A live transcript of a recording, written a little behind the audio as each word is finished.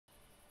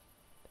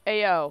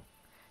Ayo.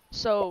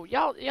 So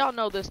y'all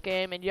know this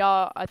game, and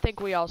I think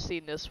we all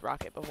seen this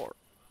rocket before.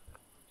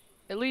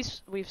 At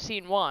least we've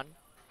seen one.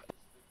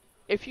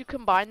 If you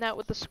combine that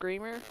with the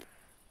screamer,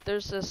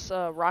 there's this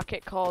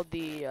rocket called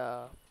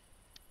the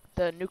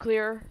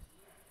nuclear.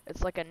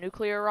 It's like a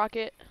nuclear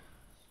rocket.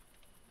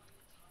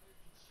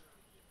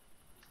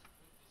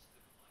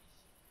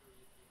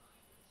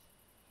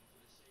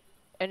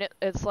 And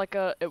it's like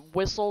it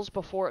whistles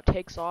before it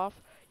takes off.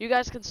 You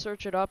guys can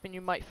search it up and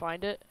you might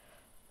find it.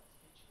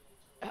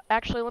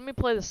 Actually, let me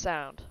play the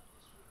sound.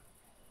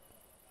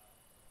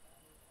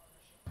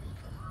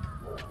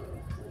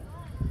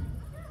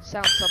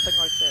 Sounds something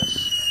like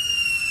this.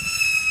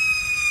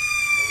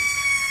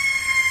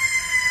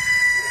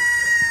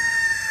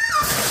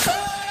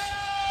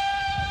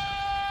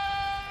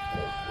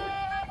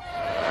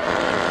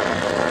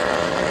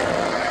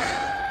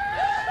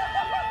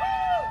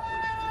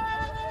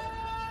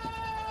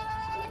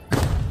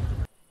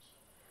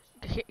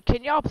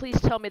 Can y'all please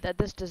tell me that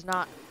this does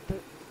not...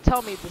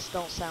 Tell me this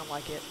don't sound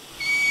like it.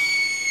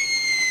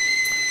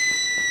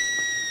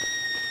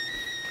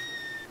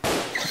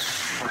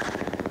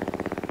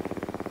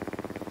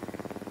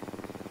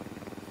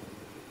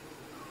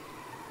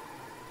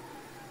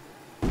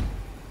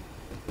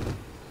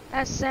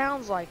 That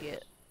sounds like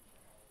it.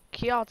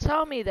 Can y'all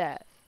tell me that?